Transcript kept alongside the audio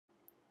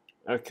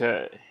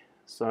Okay,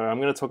 so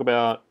I'm going to talk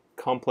about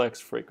complex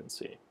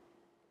frequency.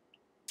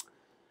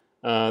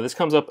 This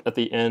comes up at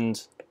the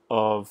end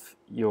of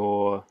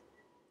your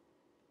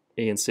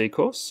E&C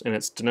course, and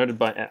it's denoted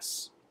by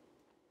S.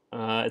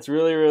 It's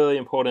really, really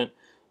important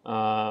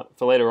for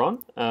later on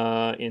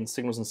in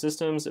signals and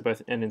systems,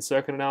 both and in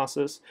circuit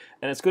analysis,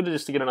 and it's good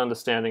just to get an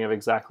understanding of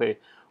exactly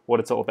what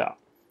it's all about.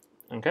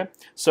 Okay,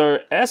 so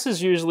S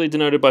is usually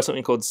denoted by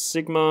something called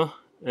sigma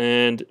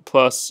and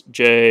plus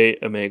j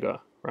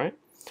omega, right?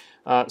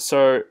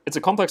 So it's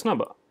a complex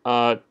number.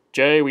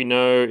 J we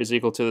know is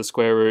equal to the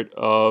square root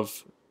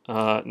of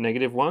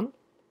 -1.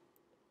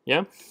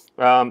 Yeah.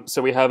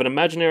 So we have an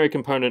imaginary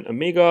component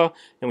omega,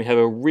 and we have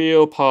a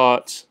real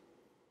part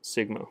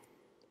sigma.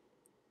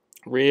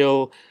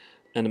 Real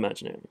and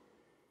imaginary.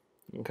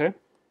 Okay.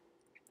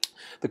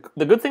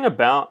 The good thing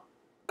about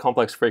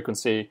complex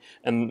frequency,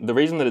 and the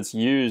reason that it's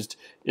used,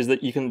 is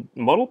that you can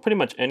model pretty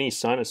much any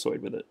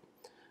sinusoid with it.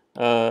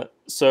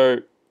 So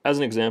as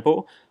an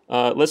example,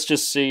 let's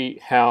just see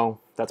how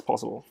that's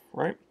possible,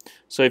 right?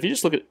 So if you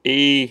just look at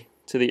e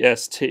to the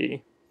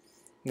st,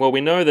 well,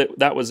 we know that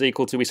that was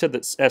equal to, we said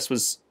that s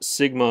was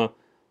sigma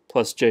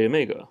plus j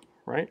omega,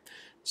 right?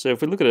 So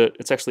if we look at it,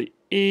 it's actually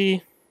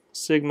e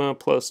sigma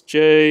plus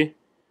j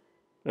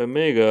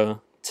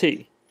omega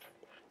t.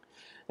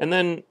 And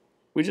then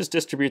we just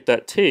distribute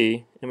that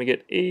t, and we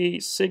get e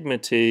sigma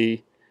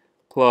t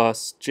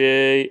plus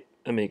j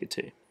omega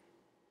t.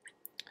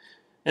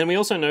 And we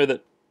also know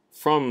that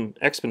from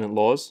exponent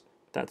laws,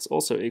 that's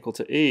also equal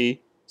to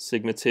e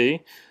sigma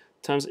t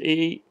times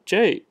e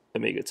j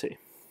omega t.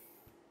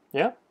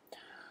 Yeah?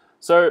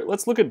 So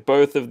let's look at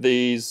both of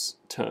these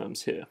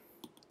terms here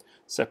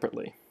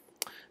separately.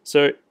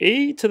 So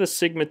e to the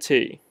sigma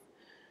t,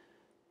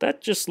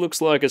 that just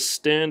looks like a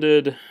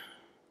standard,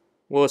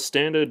 well, a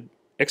standard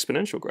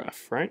exponential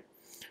graph, right?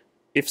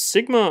 If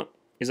sigma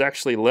is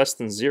actually less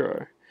than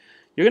 0,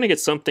 you're going to get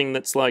something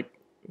that's like,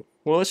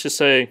 well, let's just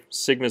say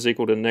sigma is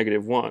equal to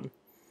 -1.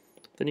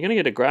 Then you're going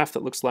to get a graph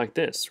that looks like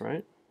this,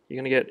 right?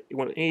 You're going to get,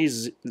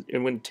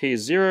 when t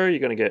is 0, you're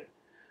going to get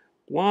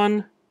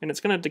 1, and it's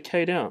going to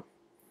decay down.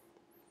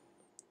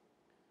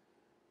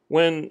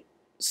 When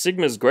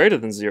sigma is greater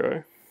than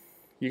 0,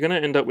 you're going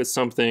to end up with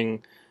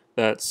something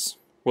that's,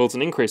 well, it's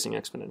an increasing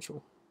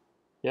exponential.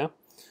 Yeah?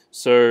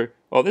 So,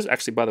 oh, this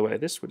actually, by the way,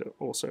 this would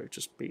also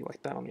just be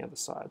like that on the other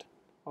side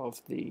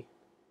of the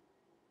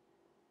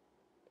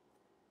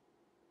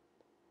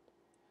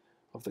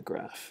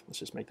graph. Let's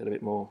just make that a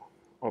bit more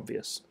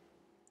obvious.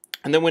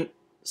 And then when,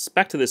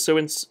 back to this, so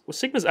when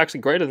sigma is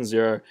actually greater than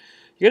 0,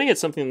 you're going to get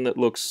something that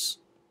looks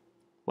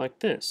like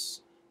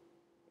this.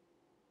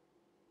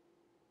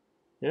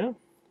 Yeah?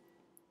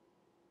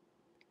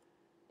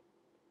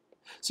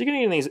 So you're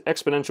going to get these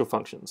exponential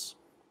functions.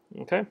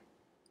 Okay?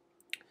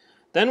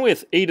 Then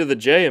with e to the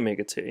j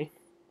omega t,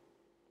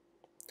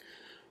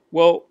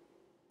 well,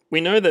 we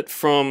know that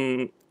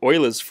from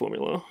Euler's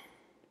formula,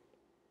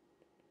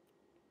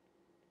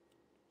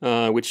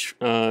 which,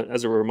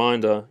 as a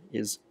reminder,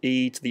 is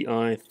e to the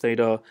I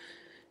theta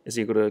is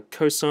equal to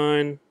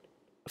cosine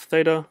of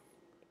theta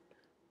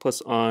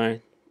plus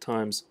I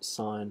times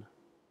sine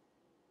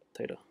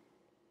theta.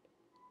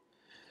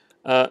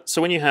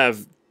 So when you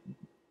have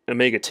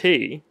omega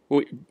t,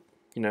 well,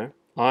 you know,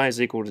 I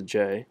is equal to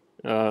j.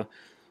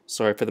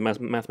 Sorry for the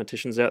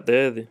mathematicians out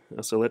there,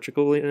 us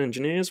electrical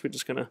engineers, we're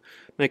just going to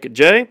make it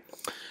j.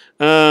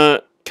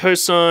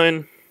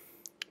 Cosine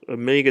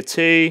omega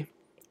t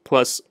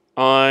plus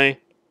I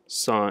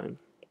sine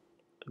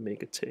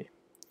omega t.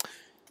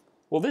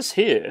 Well, this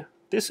here,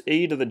 this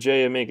e to the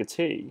j omega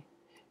t,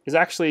 is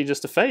actually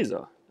just a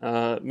phasor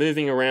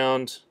moving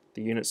around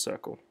the unit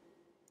circle.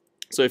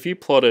 So if you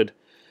plotted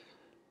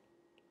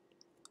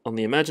on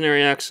the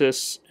imaginary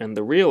axis and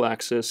the real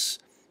axis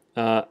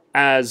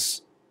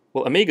as,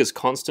 well, omega's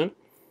constant.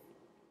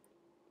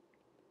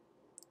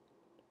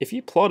 If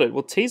you plotted,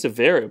 well, t is a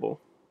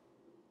variable.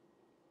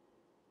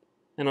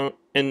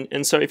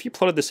 And so if you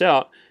plotted this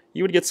out,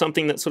 you would get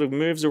something that sort of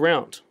moves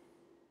around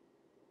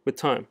with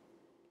time.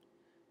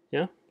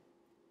 Yeah?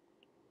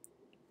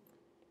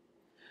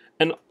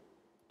 And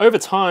over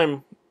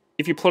time,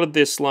 if you plotted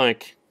this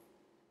like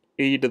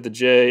e to the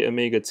j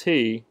omega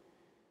t,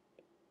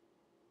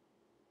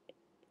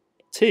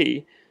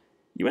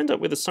 you end up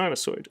with a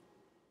sinusoid.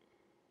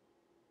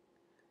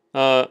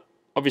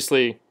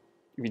 Obviously,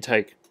 if you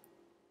take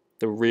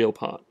the real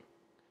part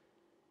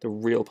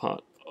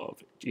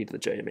of e to the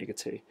j omega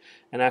t,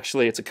 and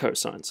actually it's a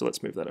cosine, so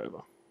let's move that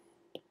over.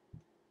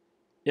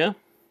 Yeah?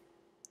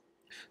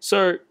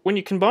 So when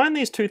you combine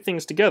these two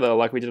things together,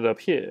 like we did up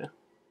here,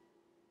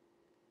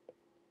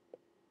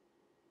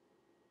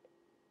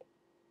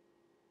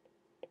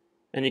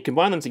 and you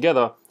combine them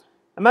together,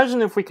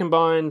 imagine if we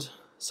combined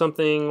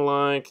something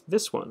like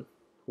this one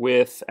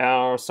with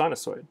our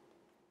sinusoid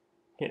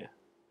here.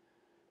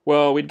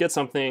 Well, we'd get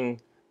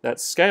something that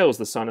scales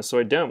the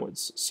sinusoid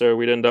downwards. So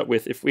we'd end up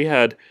with, if we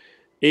had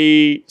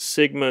e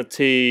sigma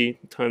t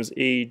times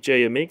e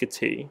j omega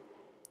t,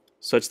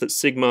 such that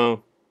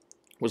sigma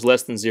was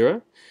less than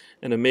 0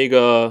 and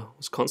omega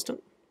was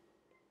constant,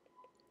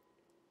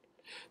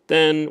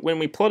 then when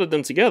we plotted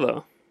them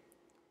together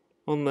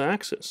on the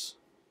axis,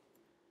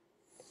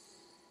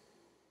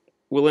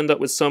 we'll end up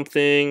with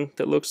something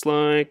that looks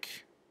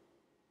like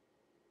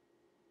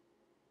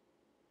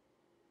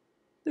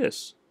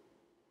this.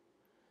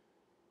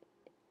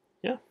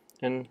 Yeah,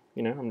 and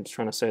I'm just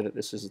trying to say that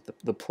this is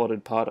the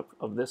plotted part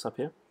of this up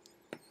here.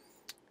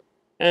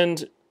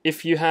 And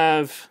if you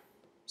have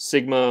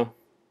sigma,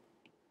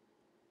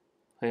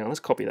 hang on, let's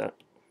copy that.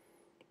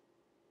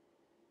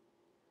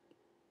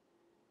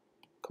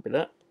 Copy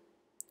that,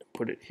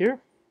 put it here.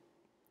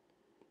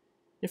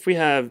 If we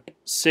have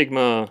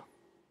sigma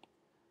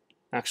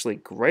actually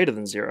greater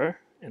than 0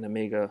 and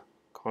omega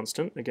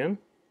constant again,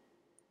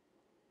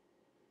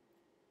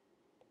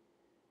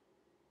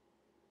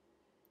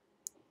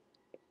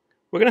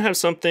 we're going to have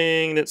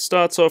something that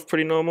starts off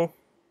pretty normal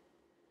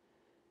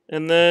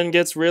and then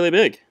gets really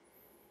big.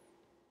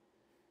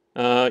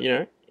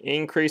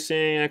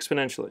 Increasing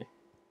exponentially.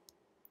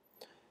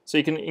 So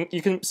you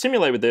can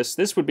simulate with this.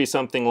 This would be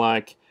something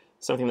like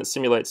something that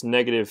simulates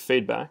negative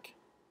feedback.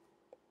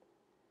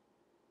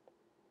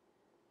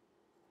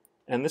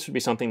 And this would be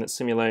something that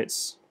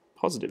simulates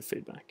positive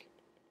feedback.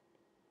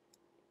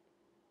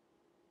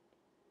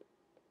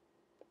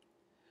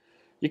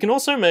 You can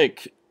also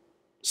make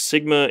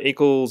sigma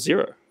equal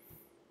 0.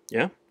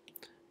 Yeah?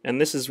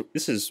 And this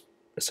is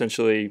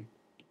essentially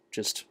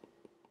just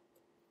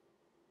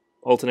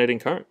alternating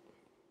current.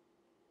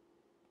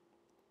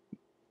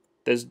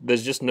 There's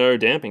just no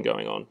damping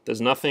going on.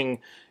 There's nothing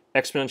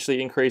exponentially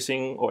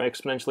increasing or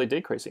exponentially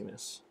decreasing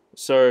this.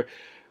 So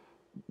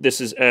this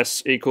is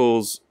S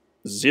equals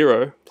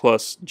 0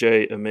 plus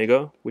j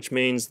omega, which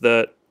means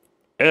that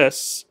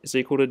S is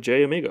equal to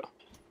j omega.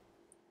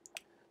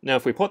 Now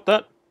if we plot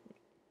that,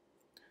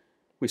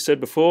 we said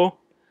before,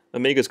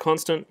 omega's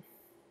constant.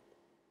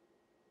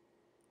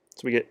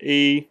 So we get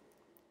E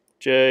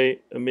j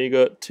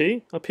omega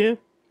t up here.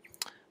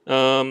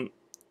 And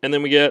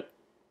then we get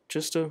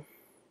just a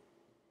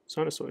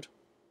sinusoid.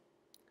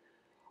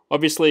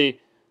 Obviously,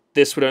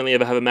 this would only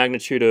ever have a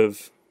magnitude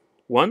of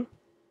 1,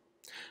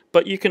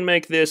 but you can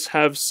make this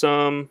have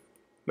some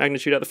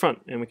magnitude at the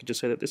front, and we could just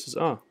say that this is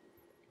r.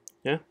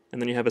 Yeah,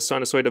 and then you have a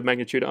sinusoid of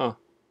magnitude r,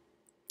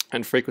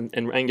 and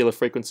angular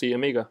frequency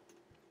omega.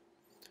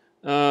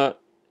 Now,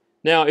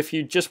 if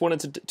you just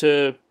wanted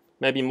to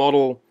maybe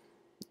model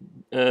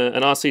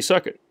an RC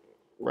circuit,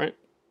 right,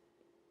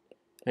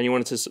 and you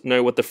wanted to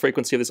know what the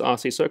frequency of this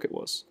RC circuit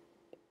was,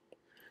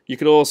 you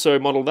could also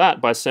model that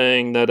by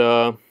saying that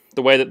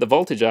the way that the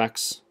voltage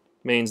acts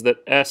means that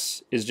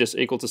S is just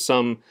equal to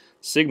some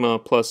sigma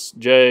plus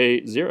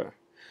J0,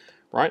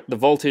 right? The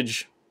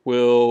voltage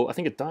will, I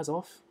think it dies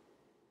off.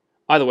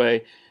 Either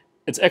way,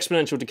 it's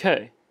exponential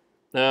decay.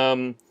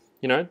 The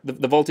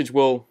voltage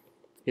will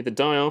either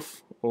die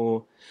off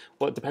or,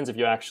 well, it depends if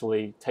you're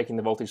actually taking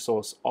the voltage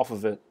source off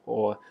of it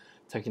or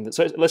taking the,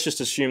 so let's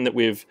just assume that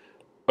we've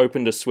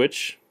opened a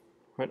switch,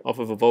 right, off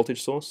of a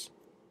voltage source.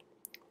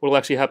 What will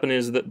actually happen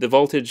is that the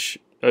voltage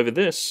over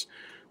this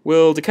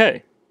will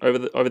decay over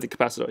the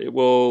capacitor. It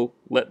will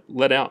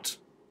let out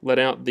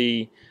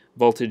the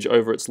voltage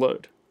over its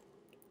load.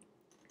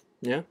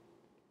 Yeah,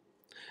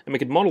 and we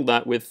could model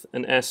that with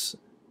an S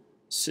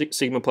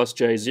sigma plus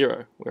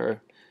J0,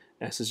 where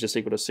S is just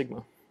equal to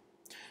sigma,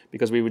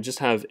 because we would just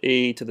have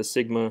E to the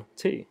sigma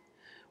t,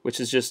 which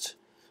is just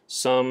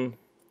some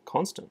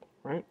constant,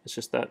 right? It's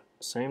just that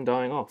same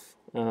dying off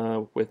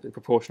with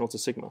proportional to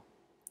sigma.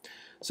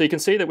 So you can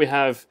see that we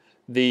have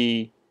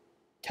the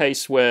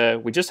case where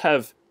we just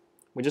have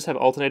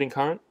alternating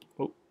current,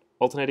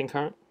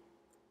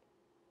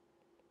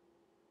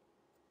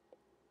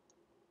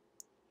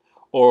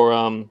 or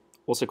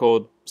also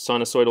called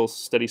sinusoidal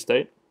steady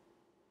state,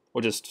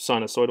 or just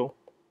sinusoidal.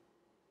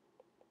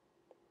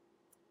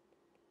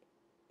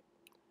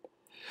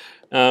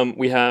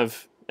 We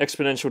have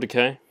exponential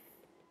decay.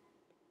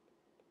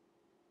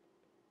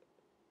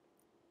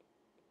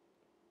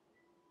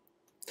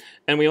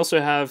 And we also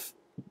have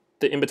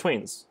the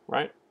in-betweens,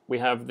 right? We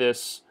have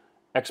this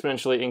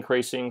exponentially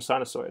increasing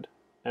sinusoid,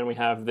 and we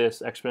have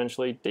this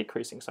exponentially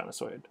decreasing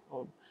sinusoid,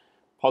 or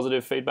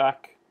positive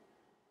feedback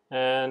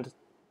and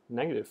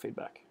negative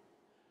feedback.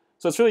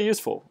 So it's really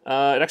useful.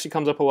 It actually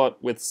comes up a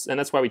lot with, and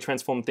that's why we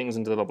transform things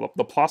into the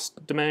Laplace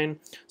domain.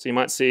 So you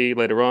might see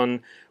later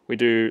on, we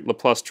do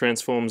Laplace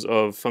transforms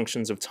of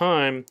functions of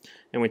time,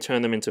 and we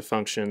turn them into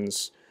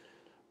functions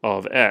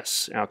of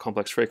S, our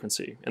complex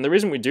frequency. And the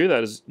reason we do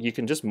that is you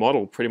can just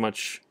model pretty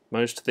much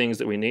most things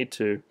that we need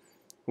to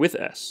with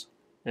S.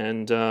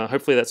 And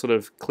hopefully that sort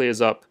of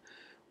clears up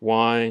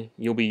why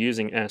you'll be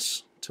using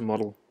S to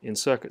model in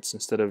circuits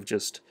instead of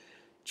just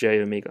J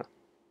omega.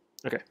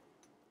 Okay.